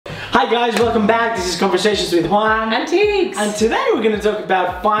Hi guys, welcome back. This is Conversations with Juan and Tigs. And today we're going to talk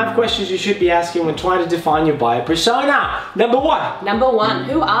about 5 questions you should be asking when trying to define your buyer persona. Number 1.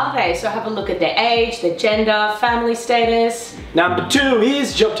 Who are they? So have a look at their age, their gender, family status. Number 2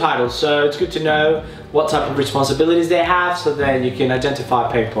 is job titles. So it's good to know what type of responsibilities they have so then you can identify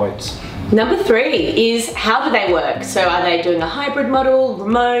pain points. Number 3 is how do they work? So are they doing a hybrid model,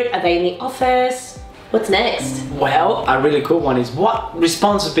 remote, are they in the office? What's next? Well, a really cool one is what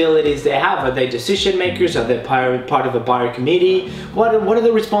responsibilities they have. Are they decision makers? Are they part of a buyer committee? What are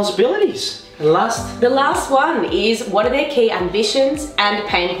the responsibilities? And the last one is what are their key ambitions and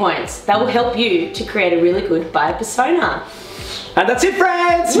pain points? That will help you to create a really good buyer persona. And that's it,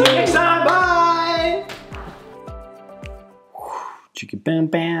 friends. See you next time. Bye. Chicka bam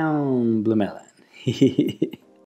bam, BlueMelon.